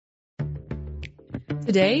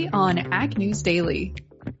Today on Ag News Daily.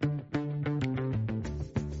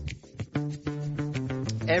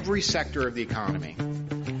 Every sector of the economy,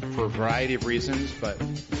 for a variety of reasons, but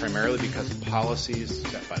primarily because of policies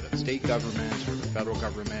set by the state governments or the federal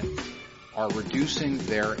government, are reducing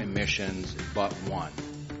their emissions but one,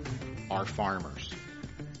 our farmers.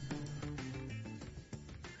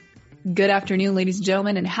 Good afternoon, ladies and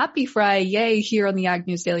gentlemen, and happy Friday here on the Ag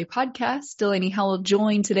News Daily podcast. Delaney Howell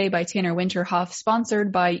joined today by Tanner Winterhoff,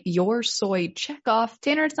 sponsored by Your Soy Checkoff.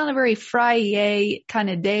 Tanner, it's not a very Friday kind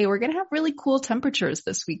of day. We're going to have really cool temperatures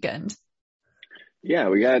this weekend. Yeah,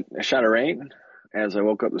 we got a shot of rain as I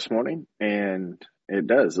woke up this morning, and it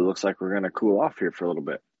looks like we're going to cool off here for a little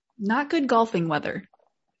bit. Not good golfing weather.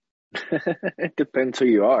 It depends who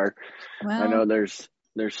you are. Well, I know there's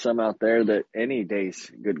some out there that any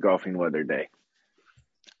day's good golfing weather day.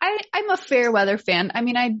 I'm a fair weather fan. I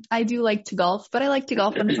mean, I do like to golf, but I like to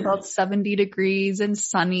golf when it's about 70 degrees and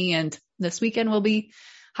sunny. And this weekend will be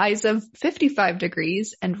highs of 55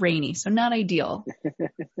 degrees and rainy. So not ideal.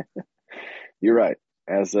 You're right.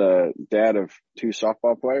 As a dad of two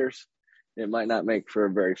softball players, it might not make for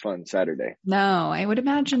a very fun Saturday. No, I would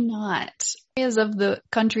imagine not. Areas of the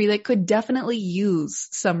country that could definitely use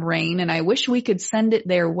some rain, and I wish we could send it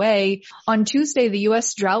their way. On Tuesday, the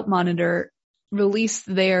U.S. Drought Monitor released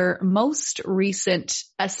their most recent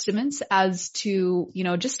estimates as to,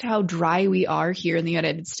 just how dry we are here in the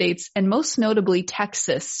United States. And most notably,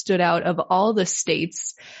 Texas stood out of all the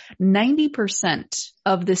states. 90%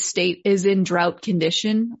 of the state is in drought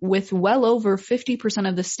condition, with well over 50%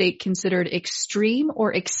 of the state considered extreme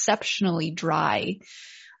or exceptionally dry.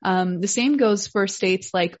 The same goes for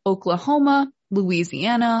states like Oklahoma,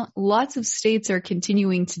 Louisiana. Lots of states are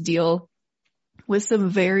continuing to deal with some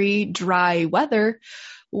very dry weather,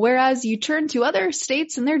 whereas you turn to other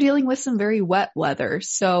states and they're dealing with some very wet weather.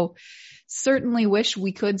 So certainly wish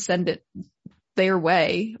we could send it their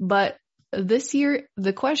way. But this year,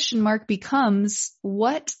 the question mark becomes,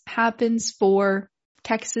 what happens for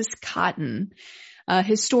Texas cotton?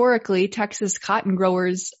 Historically, Texas cotton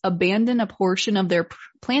growers abandon a portion of their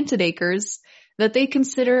planted acres that they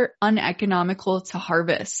consider uneconomical to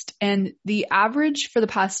harvest. And the average for the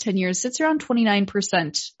past 10 years sits around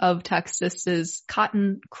 29% of Texas's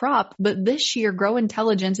cotton crop. But this year, Grow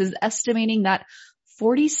Intelligence is estimating that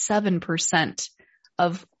 47%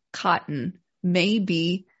 of cotton may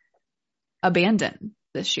be abandoned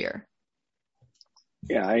this year.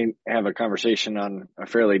 Yeah, I have a conversation on a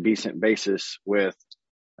fairly decent basis with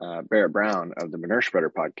Barrett Brown of the Manure Spreader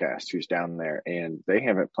podcast, who's down there, and they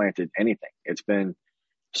haven't planted anything. It's been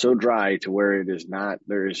so dry to where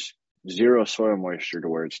there's zero soil moisture to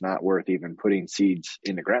where it's not worth even putting seeds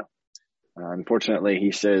in the ground. Unfortunately,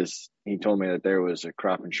 he told me that there was a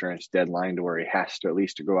crop insurance deadline to where he has to at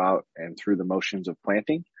least to go out and through the motions of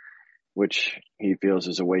planting, which he feels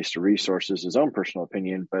is a waste of resources, his own personal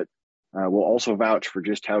opinion, but we'll also vouch for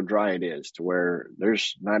just how dry it is to where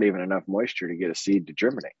there's not even enough moisture to get a seed to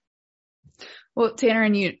germinate. Well, Tanner,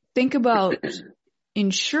 and you think about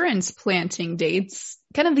insurance planting dates,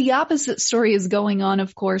 kind of the opposite story is going on,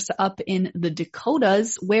 of course, up in the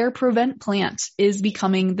Dakotas, where Prevent Plant is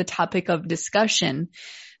becoming the topic of discussion.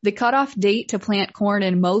 The cutoff date to plant corn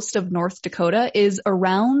in most of North Dakota is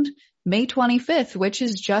around May 25th, which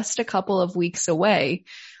is just a couple of weeks away.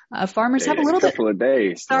 Farmers have a couple of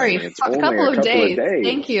days. Sorry, a couple of days.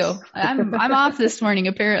 Thank you. I'm off this morning,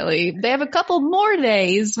 apparently. They have a couple more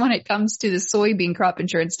days when it comes to the soybean crop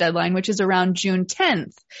insurance deadline, which is around June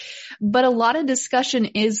 10th. But a lot of discussion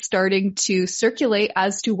is starting to circulate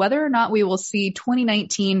as to whether or not we will see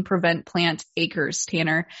 2019 Prevent Plant acres,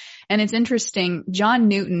 Tanner. And it's interesting. John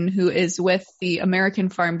Newton, who is with the American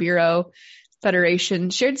Farm Bureau Federation,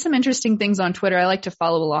 shared some interesting things on Twitter. I like to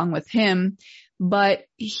follow along with him. But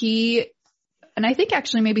and I think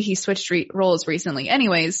actually maybe he switched roles recently.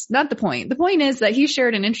 Anyways, not the point. The point is that he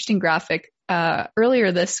shared an interesting graphic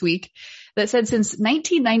earlier this week that said since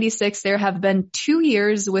 1996, there have been 2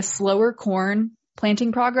 years with slower corn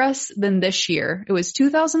planting progress than this year. It was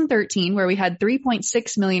 2013 where we had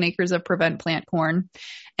 3.6 million acres of Prevent Plant corn,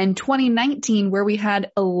 and 2019 where we had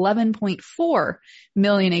 11.4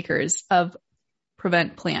 million acres of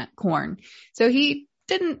Prevent Plant corn. So he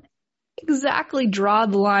didn't exactly draw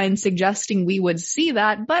the line suggesting we would see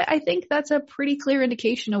that, but I think that's a pretty clear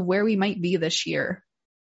indication of where we might be this year.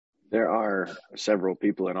 There are several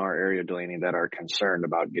people in our area, Delaney, that are concerned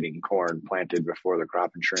about getting corn planted before the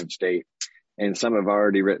crop insurance date. And some have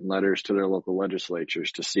already written letters to their local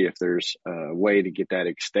legislatures to see if there's a way to get that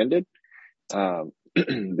extended,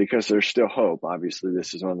 because there's still hope. Obviously,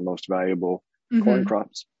 this is one of the most valuable corn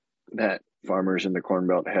crops that farmers in the Corn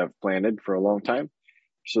Belt have planted for a long time.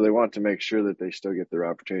 So they want to make sure that they still get their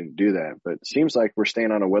opportunity to do that. But it seems like we're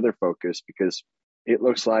staying on a weather focus because it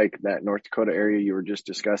looks like that North Dakota area you were just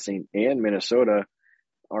discussing and Minnesota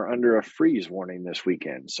are under a freeze warning this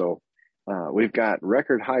weekend. So we've got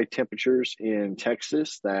record high temperatures in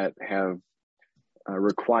Texas that have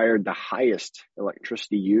required the highest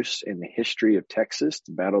electricity use in the history of Texas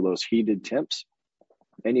to battle those heated temps.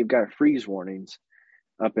 And you've got freeze warnings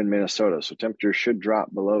up in Minnesota. So temperatures should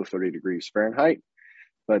drop below 30 degrees Fahrenheit.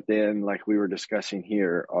 But then, like we were discussing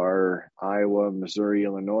here, our Iowa, Missouri,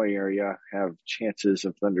 Illinois area have chances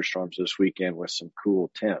of thunderstorms this weekend with some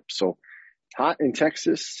cool temps. So hot in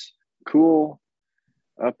Texas, cool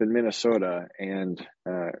up in Minnesota, and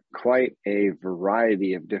quite a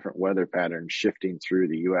variety of different weather patterns shifting through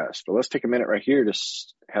the U.S. But let's take a minute right here to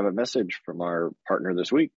have a message from our partner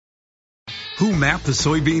this week. Who mapped the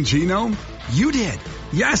soybean genome? You did.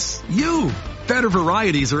 Yes, you. Better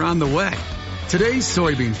varieties are on the way. Today's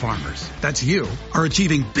soybean farmers, that's you, are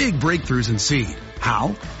achieving big breakthroughs in seed.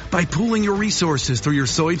 How? By pooling your resources through your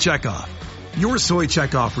Soy Checkoff. Your Soy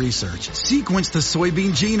Checkoff research sequenced the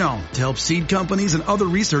soybean genome to help seed companies and other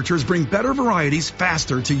researchers bring better varieties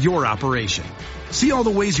faster to your operation. See all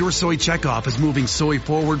the ways your Soy Checkoff is moving soy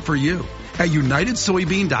forward for you at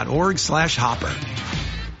unitedsoybean.org/hopper.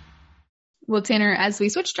 Well, Tanner, as we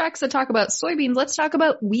switch tracks to talk about soybeans, let's talk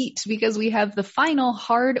about wheat because we have the final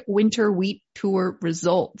hard winter wheat tour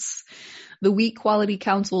results. The Wheat Quality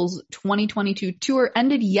Council's 2022 tour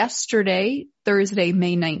ended yesterday, Thursday,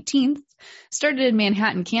 May 19th, started in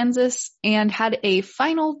Manhattan, Kansas, and had a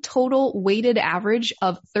final total weighted average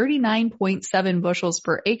of 39.7 bushels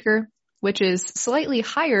per acre, which is slightly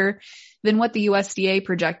higher than what the USDA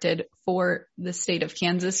projected for the state of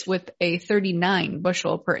Kansas with a 39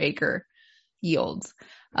 bushel per acre yields.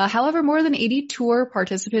 However, more than 80 tour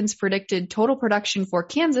participants predicted total production for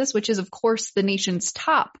Kansas, which is of course the nation's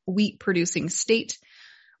top wheat producing state,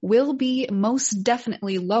 will be most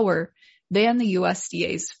definitely lower than the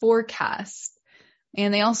USDA's forecast.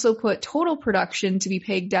 And they also put total production to be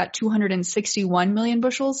pegged at 261 million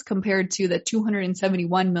bushels compared to the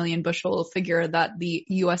 271 million bushel figure that the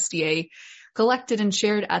USDA collected and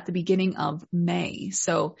shared at the beginning of May.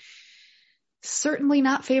 So certainly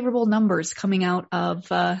not favorable numbers coming out of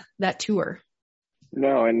that tour.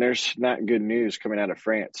 No, and there's not good news coming out of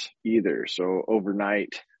France either. So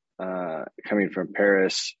overnight, coming from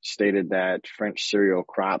Paris, stated that French cereal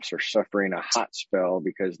crops are suffering a hot spell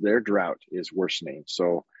because their drought is worsening.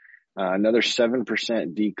 So another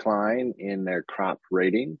 7% decline in their crop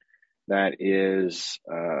rating. That is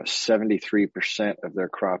 73% of their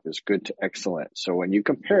crop is good to excellent. So when you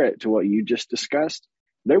compare it to what you just discussed,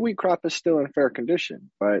 their wheat crop is still in fair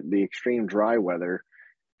condition, but the extreme dry weather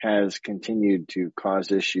has continued to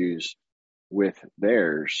cause issues with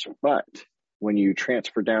theirs. But when you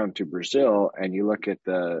transfer down to Brazil and you look at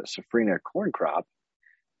the Safrinha corn crop,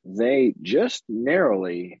 they just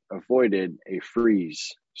narrowly avoided a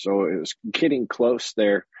freeze. So it was getting close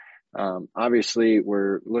there. Obviously,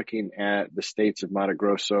 we're looking at the states of Mato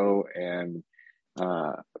Grosso and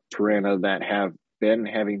Paraná that have been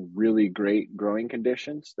having really great growing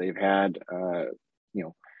conditions. They've had,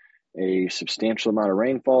 a substantial amount of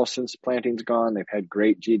rainfall since planting's gone. They've had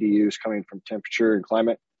great GDUs coming from temperature and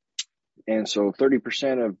climate. And so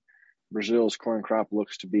 30% of Brazil's corn crop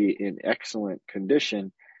looks to be in excellent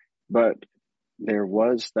condition, but there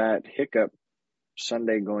was that hiccup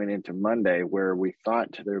Sunday going into Monday where we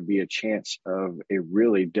thought there would be a chance of a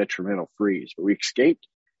really detrimental freeze, but we escaped.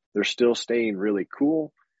 They're still staying really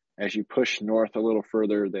cool. As you push north a little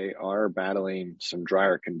further, they are battling some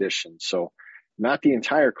drier conditions. So not the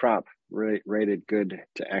entire crop rated good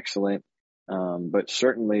to excellent, but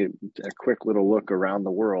certainly a quick little look around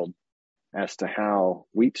the world as to how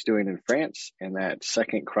wheat's doing in France and that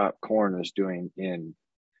second crop corn is doing in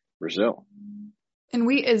Brazil. And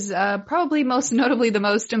wheat is probably most notably the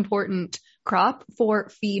most important crop for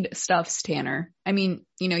feedstuffs, Tanner. I mean,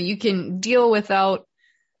 you can deal without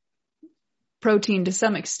protein to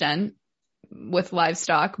some extent with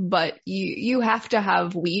livestock, but you have to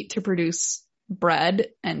have wheat to produce bread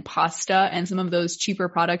and pasta and some of those cheaper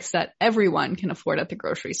products that everyone can afford at the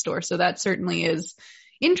grocery store. So that certainly is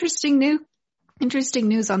interesting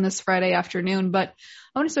news on this Friday afternoon. But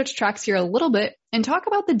I want to switch tracks here a little bit and talk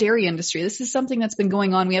about the dairy industry. This is something that's been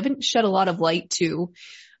going on. We haven't shed a lot of light to,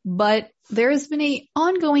 but there has been an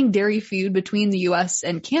ongoing dairy feud between the U.S.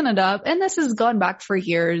 and Canada, and this has gone back for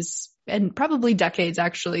years and probably decades,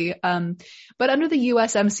 actually. But under the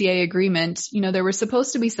USMCA agreement, there were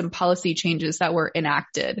supposed to be some policy changes that were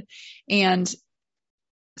enacted. And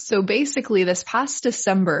so basically this past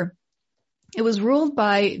December, It was ruled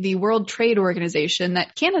by the World Trade Organization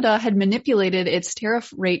that Canada had manipulated its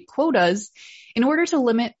tariff rate quotas in order to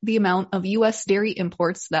limit the amount of U.S. dairy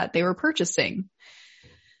imports that they were purchasing.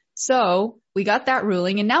 So we got that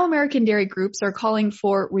ruling, and now American dairy groups are calling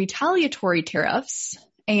for retaliatory tariffs.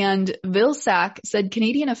 And Vilsack said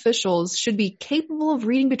Canadian officials should be capable of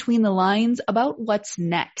reading between the lines about what's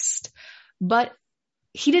next. But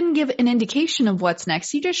he didn't give an indication of what's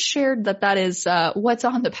next. He just shared that is what's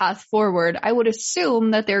on the path forward. I would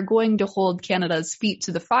assume that they're going to hold Canada's feet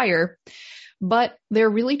to the fire, but they're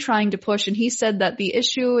really trying to push. And he said that the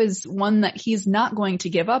issue is one that he's not going to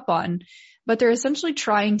give up on, but they're essentially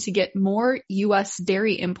trying to get more U.S.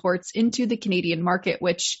 dairy imports into the Canadian market,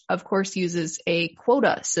 which of course uses a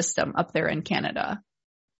quota system up there in Canada.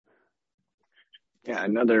 Yeah,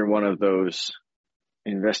 another one of those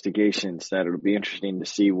investigations that it'll be interesting to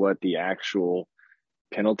see what the actual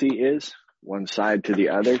penalty is, one side to the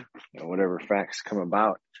other, whatever facts come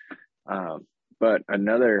about. But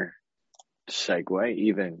another segue,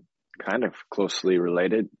 even kind of closely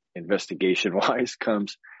related investigation-wise,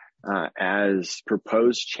 comes as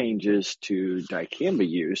proposed changes to dicamba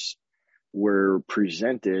use were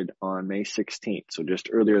presented on May 16th. So just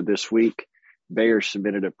earlier this week, Bayer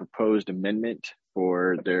submitted a proposed amendment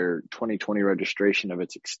for their 2020 registration of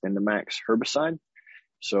its XtendiMax herbicide.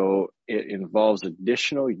 So it involves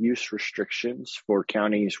additional use restrictions for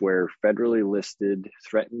counties where federally listed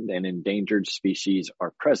threatened and endangered species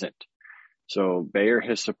are present. So Bayer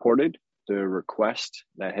has supported the request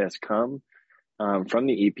that has come from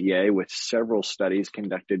the EPA, with several studies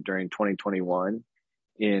conducted during 2021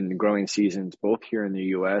 in growing seasons, both here in the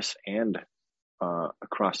U.S. and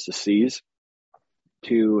across the seas,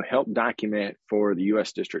 to help document for the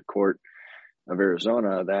U.S. District Court of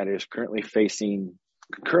Arizona that is currently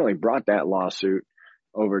brought that lawsuit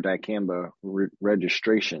over dicamba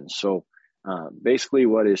registration. So basically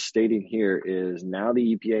what is stating here is now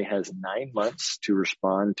the EPA has 9 months to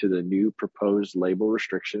respond to the new proposed label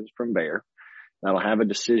restrictions from Bayer. That'll have a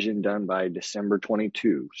decision done by December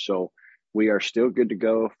 22. So we are still good to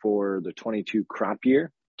go for the 22 crop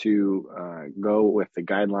year to go with the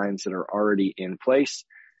guidelines that are already in place,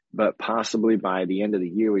 but possibly by the end of the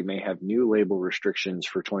year, we may have new label restrictions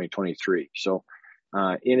for 2023. So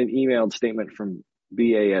in an emailed statement from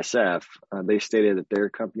BASF, they stated that their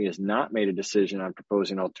company has not made a decision on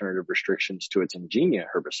proposing alternative restrictions to its Ingenia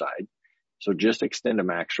herbicide. So just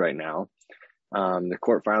XtendiMax right now. The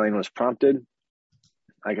court filing was prompted,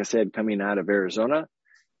 like I said, coming out of Arizona,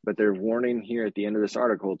 but they're warning here at the end of this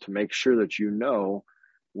article to make sure that you know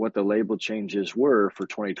what the label changes were for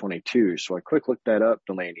 2022. So I quick looked that up,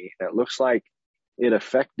 Delaney. It looks like it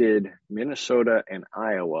affected Minnesota and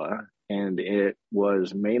Iowa, and it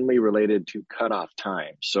was mainly related to cutoff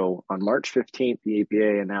time. So on March 15th, the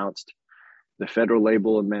EPA announced the federal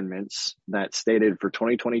label amendments that stated for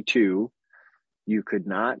 2022, you could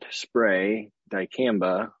not spray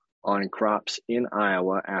dicamba on crops in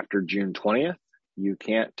Iowa after June 20th. You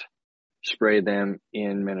can't spray them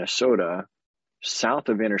in Minnesota south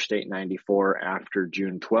of Interstate 94 after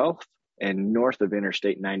June 12th and north of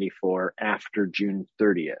Interstate 94 after June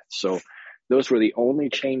 30th. So those were the only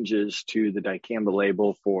changes to the dicamba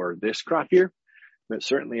label for this crop year, but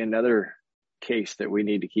certainly another case that we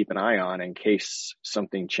need to keep an eye on in case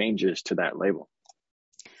something changes to that label.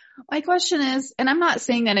 My question is, and I'm not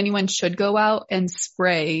saying that anyone should go out and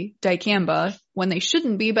spray dicamba when they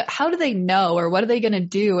shouldn't be, but how do they know, or what are they going to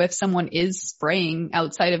do if someone is spraying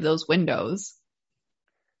outside of those windows?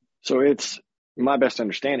 So it's my best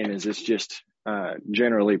understanding is it's just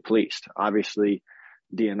generally policed. Obviously,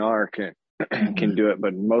 DNR can do it,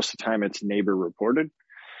 but most of the time it's neighbor reported.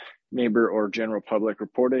 Neighbor or general public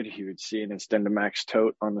reported. You would see an XtendiMax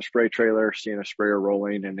tote on the spray trailer, seeing a sprayer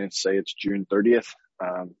rolling, and then say it's June 30th.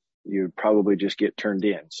 You'd probably just get turned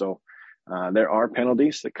in. So there are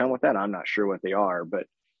penalties that come with that. I'm not sure what they are, but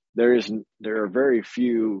there are very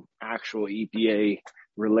few actual EPA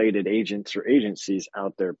related agents or agencies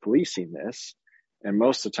out there policing this. And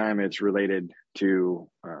most of the time it's related to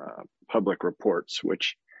public reports,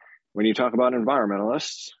 which when you talk about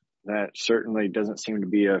environmentalists, that certainly doesn't seem to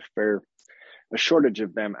be a shortage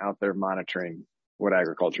of them out there monitoring what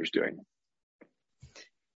agriculture is doing.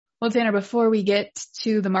 Well, Tanner, before we get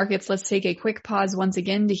to the markets, let's take a quick pause once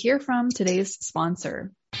again to hear from today's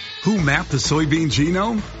sponsor. Who mapped the soybean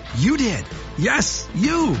genome? You did. Yes,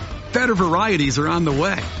 you. Better varieties are on the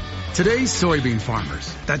way. Today's soybean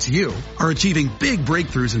farmers, that's you, are achieving big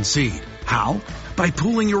breakthroughs in seed. How? By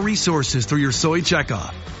pooling your resources through your soy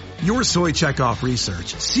checkoff. Your Soy Checkoff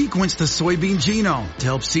research sequenced the soybean genome to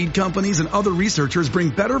help seed companies and other researchers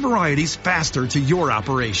bring better varieties faster to your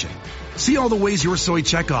operation. See all the ways your Soy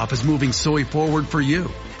Checkoff is moving soy forward for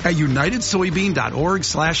you at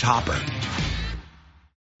unitedsoybean.org/hopper.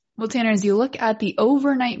 Well, Tanner, as you look at the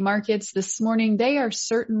overnight markets this morning, they are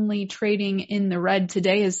certainly trading in the red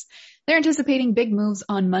today as they're anticipating big moves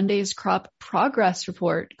on Monday's crop progress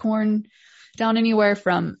report. Corn down anywhere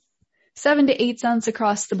from 7 to 8 cents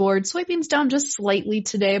across the board. Soybeans down just slightly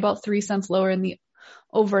today, about 3 cents lower in the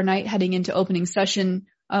overnight heading into opening session.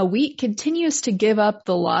 Wheat continues to give up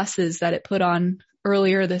the losses that it put on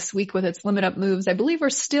earlier this week with its limit up moves. I believe we're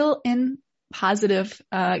still in positive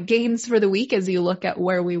gains for the week as you look at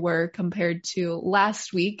where we were compared to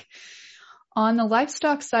last week. On the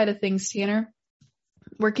livestock side of things, Tanner,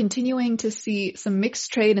 we're continuing to see some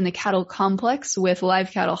mixed trade in the cattle complex with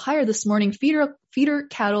live cattle higher this morning, feeder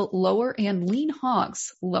cattle lower, and lean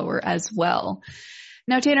hogs lower as well.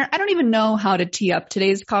 Now, Tanner, I don't even know how to tee up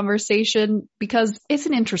today's conversation because it's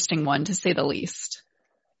an interesting one to say the least.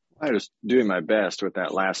 I was doing my best with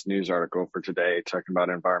that last news article for today, talking about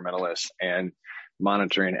environmentalists and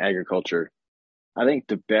monitoring agriculture. I think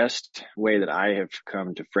the best way that I have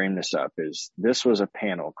come to frame this up is this was a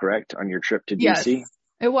panel, correct, on your trip to DC? Yes,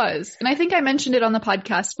 it was. And I think I mentioned it on the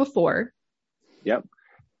podcast before. Yep.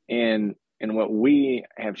 And what we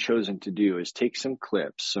have chosen to do is take some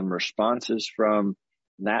clips, some responses from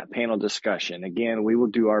that panel discussion. Again, we will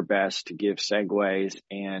do our best to give segues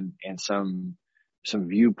and some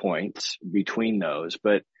viewpoints between those.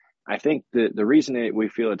 But I think the reason that we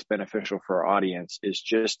feel it's beneficial for our audience is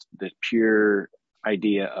just the pure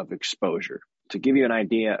idea of exposure. To give you an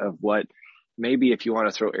idea of what maybe, if you want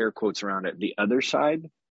to throw air quotes around it, the other side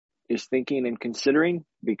is thinking and considering,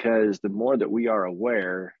 because the more that we are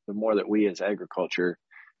aware, the more that we as agriculture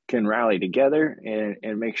can rally together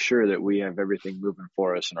and make sure that we have everything moving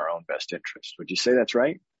for us in our own best interest. Would you say that's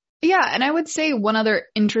right? Yeah, and I would say one other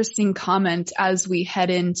interesting comment as we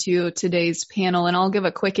head into today's panel, and I'll give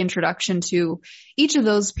a quick introduction to each of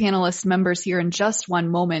those panelist members here in just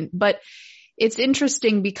one moment, but it's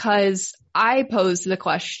interesting because I posed the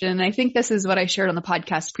question. I think this is what I shared on the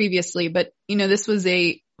podcast previously, but this was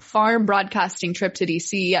a farm broadcasting trip to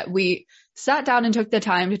DC, yet we sat down and took the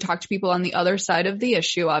time to talk to people on the other side of the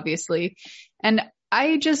issue, obviously. And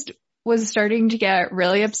I just was starting to get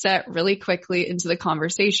really upset really quickly into the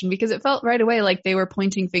conversation because it felt right away like they were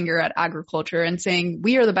pointing finger at agriculture and saying,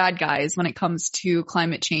 we are the bad guys when it comes to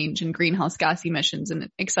climate change and greenhouse gas emissions and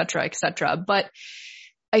et cetera, et cetera. But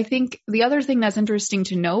I think the other thing that's interesting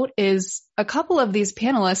to note is a couple of these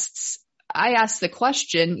panelists, I asked the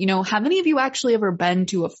question, have any of you actually ever been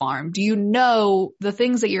to a farm? Do you know the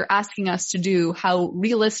things that you're asking us to do, how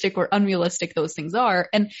realistic or unrealistic those things are?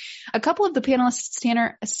 And a couple of the panelists,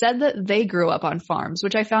 Tanner, said that they grew up on farms,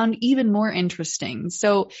 which I found even more interesting.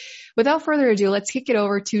 So without further ado, let's kick it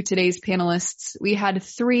over to today's panelists. We had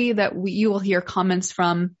three that you will hear comments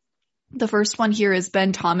from. The first one here is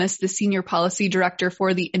Ben Thomas, the Senior Policy Director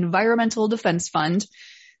for the Environmental Defense Fund.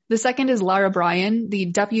 The second is Lara Bryan, the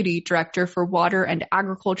Deputy Director for Water and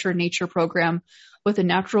Agriculture Nature Program with the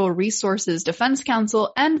Natural Resources Defense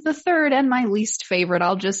Council. And the third, and my least favorite,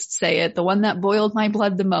 I'll just say it, the one that boiled my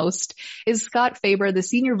blood the most, is Scott Faber, the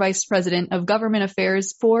Senior Vice President of Government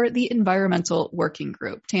Affairs for the Environmental Working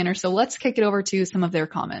Group. Tanner, so let's kick it over to some of their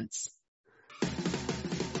comments.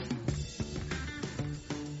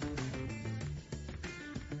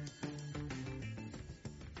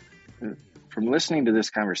 From listening to this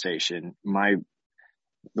conversation, the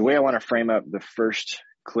way I want to frame up the first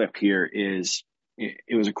clip here is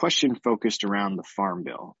it was a question focused around the Farm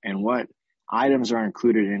Bill and what items are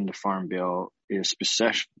included in the Farm Bill is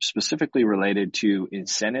specifically related to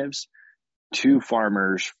incentives to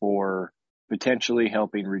farmers for potentially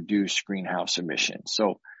helping reduce greenhouse emissions.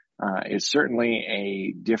 So it's certainly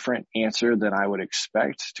a different answer than I would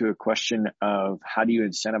expect to a question of how do you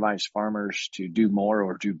incentivize farmers to do more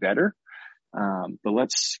or do better. But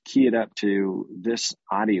let's key it up to this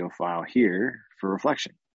audio file here for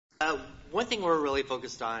reflection. One thing we're really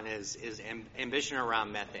focused on is ambition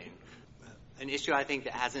around methane. An issue I think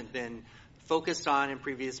that hasn't been focused on in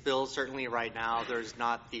previous bills. Certainly right now there's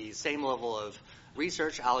not the same level of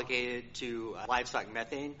research allocated to livestock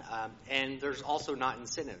methane, and there's also not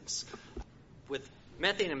incentives. With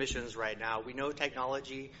methane emissions right now, we know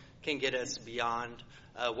technology can get us beyond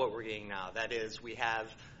what we're getting now. That is, we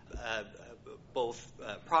have both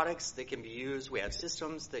products that can be used. We have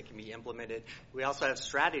systems that can be implemented. We also have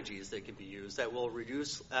strategies that can be used that will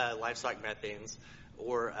reduce livestock methanes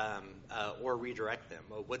or redirect them.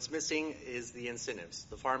 What's missing is the incentives.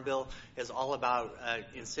 The Farm Bill is all about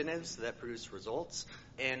incentives that produce results,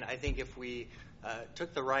 and I think if we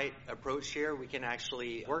took the right approach here, we can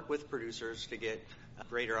actually work with producers to get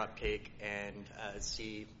greater uptake and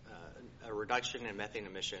see a reduction in methane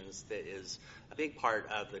emissions that is a big part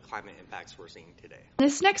of the climate impacts we're seeing today.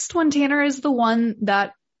 This next one, Tanner, is the one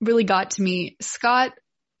that really got to me. Scott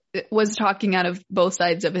was talking out of both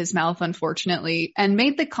sides of his mouth, unfortunately, and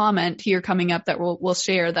made the comment here coming up that we'll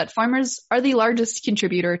share that farmers are the largest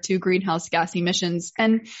contributor to greenhouse gas emissions.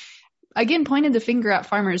 And again, pointed the finger at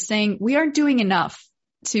farmers saying we aren't doing enough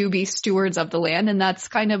to be stewards of the land. And that's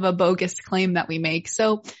kind of a bogus claim that we make.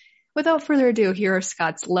 So without further ado, here are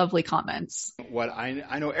Scott's lovely comments. What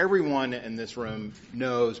I know everyone in this room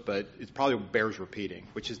knows, but it probably bears repeating,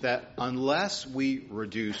 which is that unless we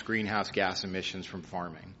reduce greenhouse gas emissions from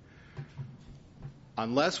farming,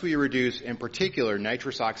 unless we reduce, in particular,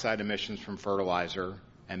 nitrous oxide emissions from fertilizer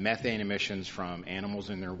and methane emissions from animals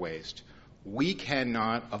and their waste, we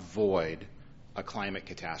cannot avoid a climate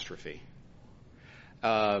catastrophe.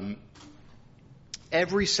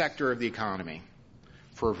 Every sector of the economy,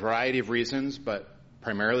 for a variety of reasons, but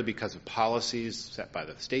primarily because of policies set by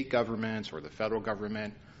the state governments or the federal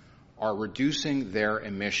government, are reducing their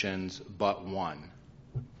emissions but one,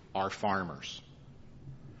 our farmers.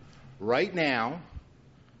 Right now,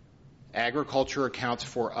 agriculture accounts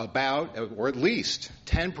for about, or at least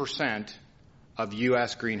 10% of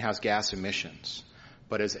U.S. greenhouse gas emissions.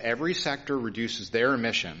 But as every sector reduces their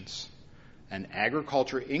emissions and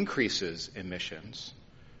agriculture increases emissions,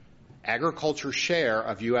 agriculture's share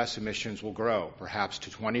of U.S. emissions will grow, perhaps to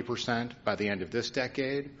 20% by the end of this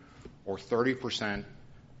decade or 30%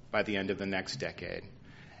 by the end of the next decade.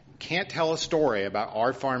 Can't tell a story about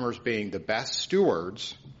our farmers being the best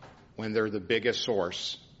stewards when they're the biggest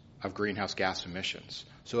source of greenhouse gas emissions.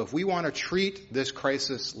 So if we want to treat this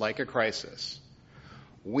crisis like a crisis,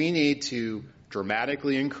 we need to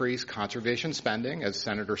dramatically increase conservation spending, as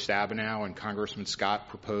Senator Stabenow and Congressman Scott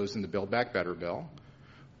proposed in the Build Back Better bill.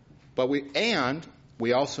 But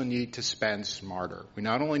we also need to spend smarter. We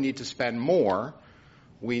not only need to spend more,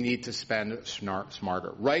 we need to spend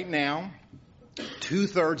smarter. Right now,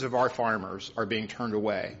 2/3 of our farmers are being turned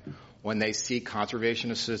away when they seek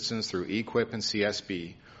conservation assistance through EQIP and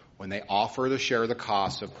CSB, when they offer to share the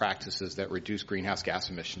cost of practices that reduce greenhouse gas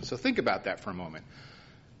emissions. So think about that for a moment.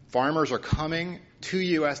 Farmers are coming to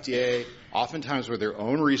USDA, oftentimes with their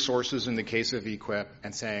own resources in the case of EQIP,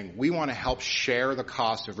 and saying, we want to help share the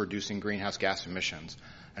cost of reducing greenhouse gas emissions.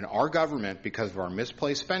 And our government, because of our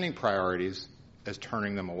misplaced spending priorities, is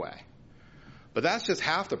turning them away. But that's just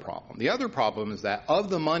half the problem. The other problem is that of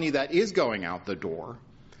the money that is going out the door,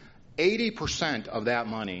 80% of that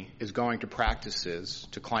money is going to practices,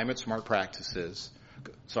 to climate smart practices.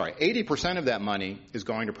 80% of that money is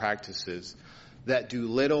going to practices that do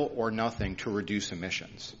little or nothing to reduce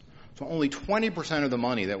emissions. So only 20% of the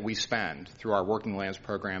money that we spend through our Working Lands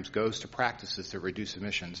programs goes to practices to reduce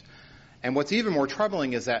emissions. And what's even more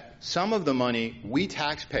troubling is that some of the money we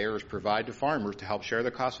taxpayers provide to farmers to help share the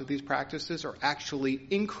cost of these practices are actually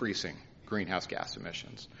increasing greenhouse gas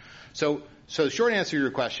emissions. So the short answer to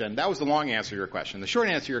your question, that was the long answer to your question. The short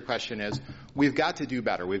answer to your question is we've got to do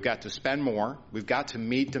better. We've got to spend more. We've got to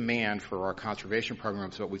meet demand for our conservation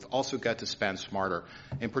programs, but we've also got to spend smarter.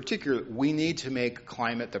 In particular, we need to make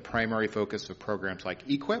climate the primary focus of programs like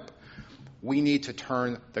EQIP. We need to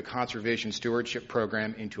turn the conservation stewardship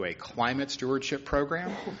program into a climate stewardship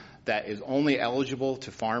program that is only eligible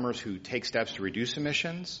to farmers who take steps to reduce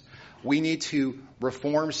emissions. We need to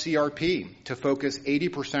reform CRP to focus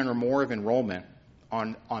 80% or more of enrollment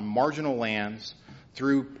on marginal lands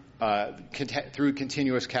through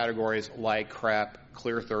continuous categories like CREP,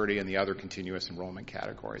 Clear 30, and the other continuous enrollment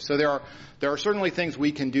categories. So there are certainly things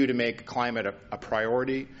we can do to make climate a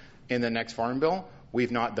priority in the next Farm Bill.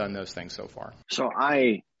 We've not done those things so far. So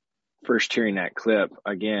I first hearing that clip,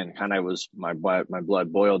 again, kind of was my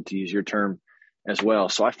blood boiled, to use your term as well.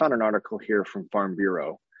 So I found an article here from Farm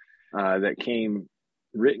Bureau that came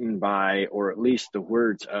written by, or at least the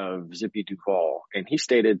words of, Zippy Duvall. And he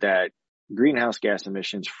stated that greenhouse gas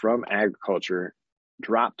emissions from agriculture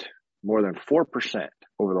dropped more than 4%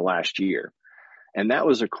 over the last year. And that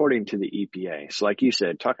was according to the EPA. So like you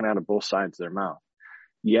said, talking out of both sides of their mouth.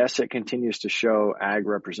 Yes, it continues to show ag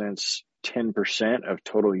represents 10% of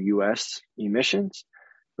total U.S. emissions,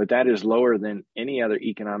 but that is lower than any other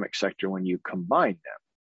economic sector when you combine them.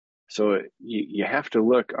 So you have to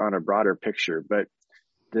look on a broader picture. But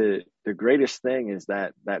the greatest thing is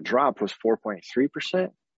that drop was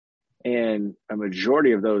 4.3%. And a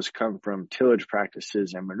majority of those come from tillage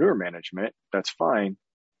practices and manure management. That's fine.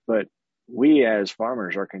 But we as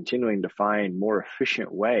farmers are continuing to find more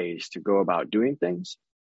efficient ways to go about doing things.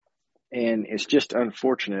 And it's just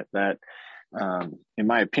unfortunate that, in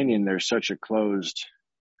my opinion, there's such a closed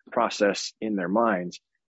process in their minds.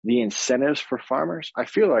 The incentives for farmers, I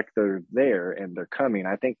feel like they're there and they're coming.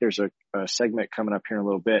 I think there's a segment coming up here in a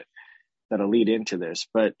little bit that'll lead into this.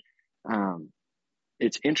 But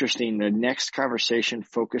it's interesting. The next conversation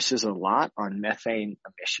focuses a lot on methane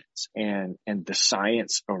emissions and the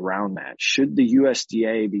science around that. Should the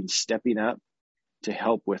USDA be stepping up to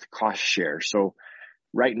help with cost share? So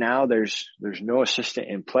right now there's no assistant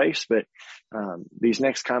in place, but these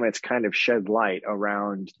next comments kind of shed light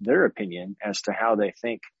around their opinion as to how they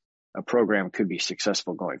think a program could be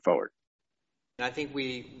successful going forward. I think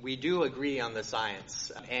we do agree on the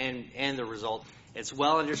science and the result. It's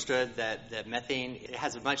well understood that methane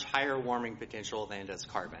has a much higher warming potential than does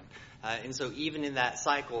carbon. And so even in that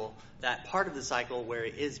cycle, that part of the cycle where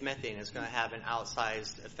it is methane is going to have an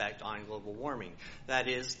outsized effect on global warming. That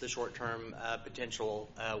is the short-term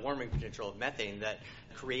warming potential of methane that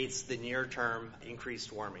creates the near-term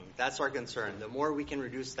increased warming. That's our concern. The more we can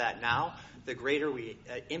reduce that now, the greater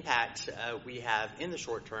impact we have in the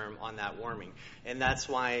short term on that warming. And that's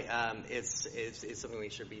why it's something we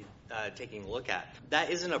should be taking a look at. That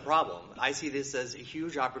isn't a problem. I see this as a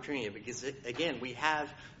huge opportunity because, again, we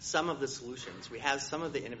have some of the solutions. We have some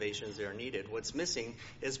of the innovations that are needed. What's missing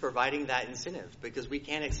is providing that incentive because we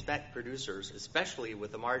can't expect producers, especially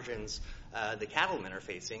with the margins the cattlemen are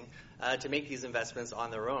facing, to make these investments on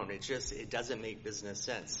their own. It doesn't make business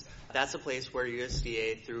sense. That's a place where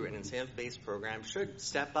USDA, through an incentive-based program, should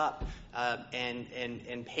step up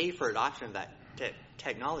and pay for adoption of that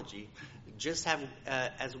technology, just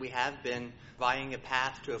as we have been providing a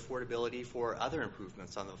path to affordability for other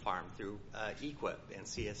improvements on the farm through EQIP and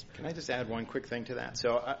CSP. Can I just add one quick thing to that?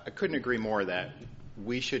 So I couldn't agree more that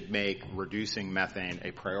we should make reducing methane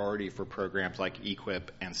a priority for programs like EQIP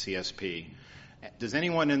and CSP. Does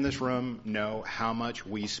anyone in this room know how much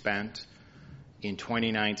we spent in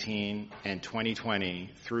 2019 and 2020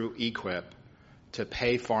 through EQIP to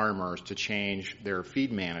pay farmers to change their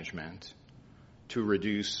feed management to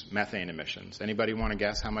reduce methane emissions? Anybody want to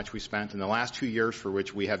guess how much we spent in the last 2 years for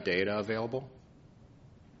which we have data available?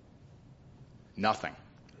 Nothing.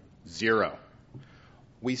 Zero.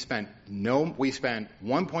 We spent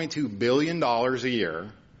 $1.2 billion a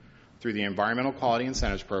year through the Environmental Quality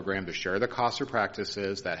Incentives Program to share the costs of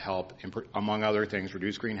practices that help, among other things,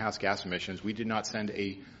 reduce greenhouse gas emissions. We did not send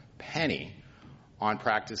a penny on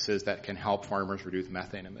practices that can help farmers reduce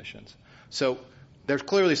methane emissions. So there's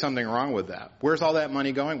clearly something wrong with that. Where's all that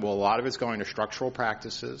money going? Well, a lot of it's going to structural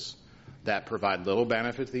practices that provide little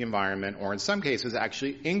benefit to the environment or in some cases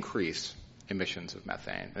actually increase emissions of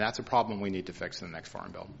methane. And that's a problem we need to fix in the next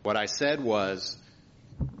Farm Bill. What I said was,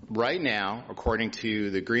 right now, according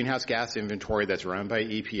to the greenhouse gas inventory that's run by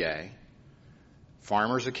EPA,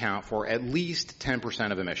 farmers account for at least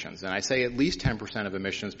 10% of emissions. And I say at least 10% of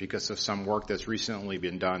emissions because of some work that's recently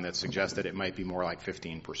been done that suggests that it might be more like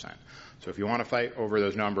 15%. So if you want to fight over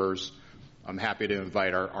those numbers, I'm happy to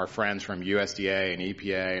invite our friends from USDA and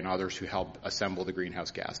EPA and others who help assemble the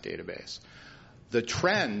greenhouse gas database. The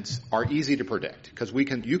trends are easy to predict because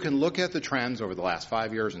you can look at the trends over the last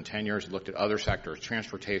 5 years and 10 years, looked at other sectors,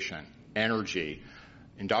 transportation, energy,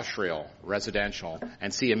 industrial, residential,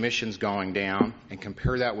 and see emissions going down and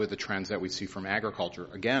compare that with the trends that we see from agriculture.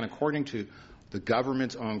 Again, according to the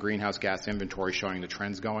government's own greenhouse gas inventory showing the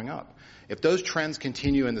trends going up. If those trends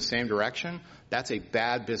continue in the same direction, that's a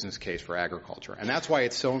bad business case for agriculture. And that's why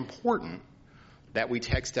it's so important that we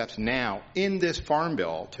take steps now in this Farm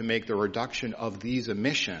Bill to make the reduction of these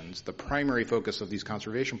emissions the primary focus of these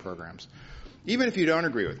conservation programs. Even if you don't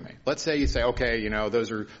agree with me, let's say you say, okay,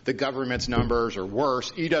 those are the government's numbers or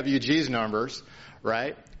worse, EWG's numbers,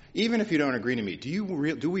 right? Even if you don't agree to me, do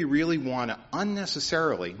we really want to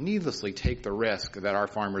unnecessarily, needlessly take the risk that our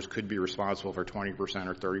farmers could be responsible for 20%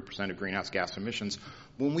 or 30% of greenhouse gas emissions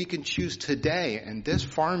when we can choose today in this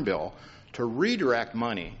Farm Bill to redirect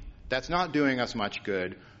money that's not doing us much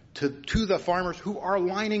good to the farmers who are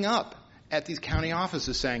lining up at these county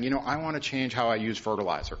offices saying, I want to change how I use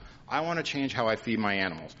fertilizer. I want to change how I feed my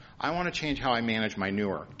animals. I want to change how I manage my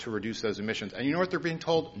manure to reduce those emissions. And you know what they're being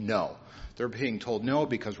told? No. They're being told no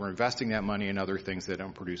because we're investing that money in other things that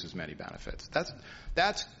don't produce as many benefits.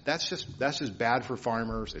 That's just bad for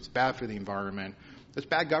farmers. It's bad for the environment. It's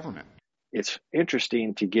bad government. It's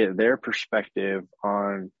interesting to get their perspective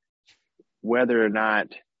on whether or not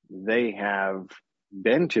they have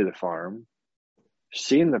been to the farm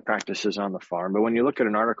seeing the practices on the farm. But when you look at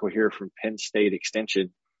an article here from Penn State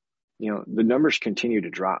Extension, the numbers continue to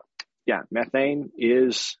drop. Yeah, methane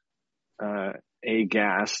is a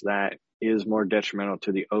gas that is more detrimental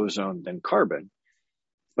to the ozone than carbon.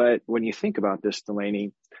 But when you think about this,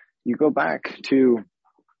 Delaney, you go back to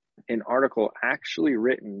an article actually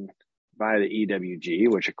written by the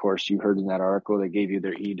EWG, which of course you heard in that article, they gave you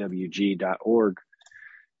their EWG.org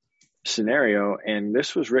scenario. And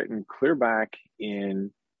this was written clear back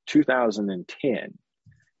in 2010,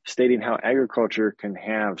 stating how agriculture can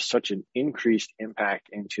have such an increased impact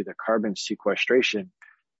into the carbon sequestration.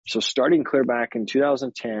 So starting clear back in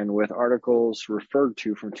 2010 with articles referred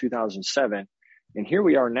to from 2007, and here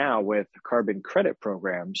we are now with carbon credit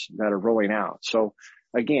programs that are rolling out. So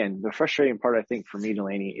again, the frustrating part, I think, for me,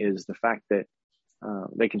 Delaney, is the fact that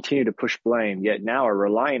they continue to push blame, yet now are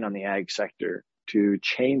relying on the ag sector to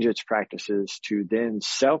change its practices to then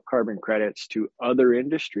sell carbon credits to other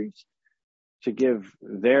industries to give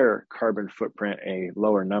their carbon footprint a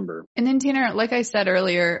lower number. And then, Tanner, like I said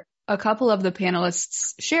earlier, a couple of the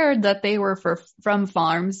panelists shared that they were from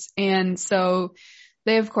farms. And so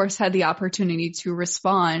they, of course, had the opportunity to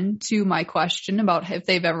respond to my question about if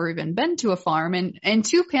they've ever even been to a farm. And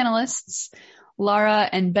two panelists, Laura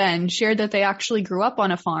and Ben, shared that they actually grew up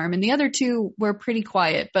on a farm, and the other two were pretty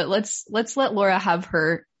quiet. But let's let Laura have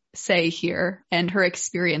her say here and her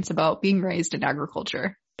experience about being raised in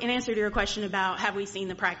agriculture. In answer to your question about have we seen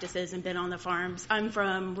the practices and been on the farms, I'm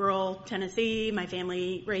from rural Tennessee. My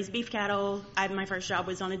family raised beef cattle. My first job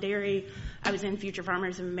was on a dairy. I was in Future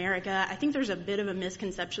Farmers of America. I think there's a bit of a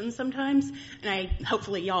misconception sometimes, and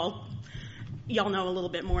hopefully y'all know a little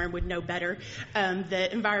bit more and would know better,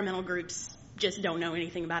 that environmental groups just don't know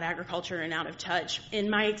anything about agriculture and out of touch. In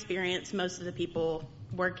my experience, most of the people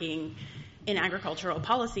working in agricultural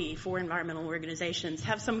policy for environmental organizations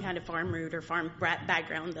have some kind of farm root or farm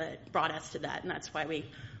background that brought us to that, and that's why we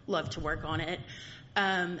love to work on it.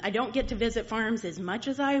 I don't get to visit farms as much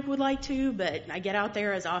as I would like to, but I get out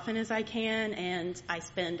there as often as I can, and I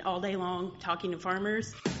spend all day long talking to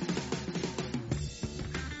farmers.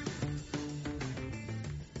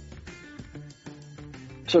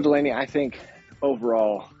 So, Delaney, I think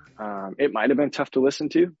overall, it might have been tough to listen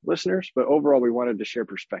to, listeners, but overall we wanted to share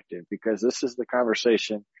perspective because this is the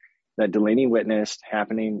conversation that Delaney witnessed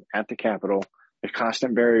happening at the Capitol, a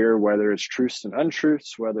constant barrier, whether it's truths and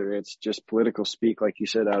untruths, whether it's just political speak, like you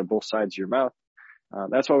said, out of both sides of your mouth.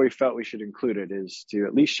 That's why we felt we should include it, is to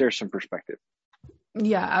at least share some perspective.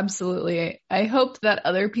 Yeah, absolutely. I hope that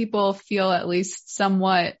other people feel at least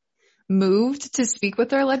somewhat moved to speak with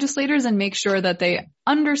their legislators and make sure that they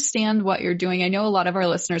understand what you're doing. I know a lot of our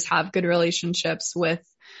listeners have good relationships with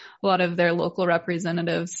a lot of their local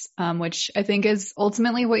representatives, which I think is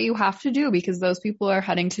ultimately what you have to do because those people are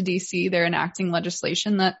heading to DC. They're enacting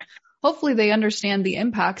legislation that hopefully they understand the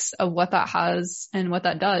impacts of what that has and what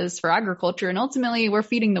that does for agriculture. And ultimately we're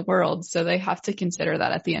feeding the world. So they have to consider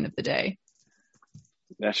that at the end of the day.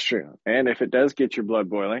 That's true. And if it does get your blood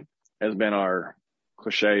boiling, has been our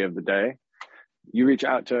cliche of the day, you reach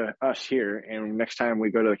out to us here, and next time we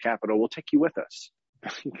go to the Capitol, we'll take you with us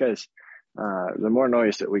because the more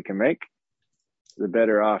noise that we can make, the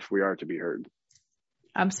better off we are to be heard.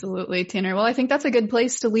 Absolutely, Tanner. Well, I think that's a good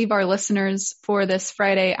place to leave our listeners for this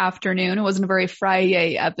Friday afternoon. It wasn't a very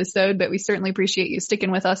Friday episode, but we certainly appreciate you sticking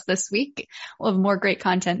with us this week. We'll have more great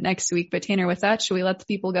content next week. But Tanner, with that, should we let the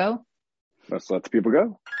people go? Let's let the people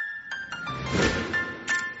go.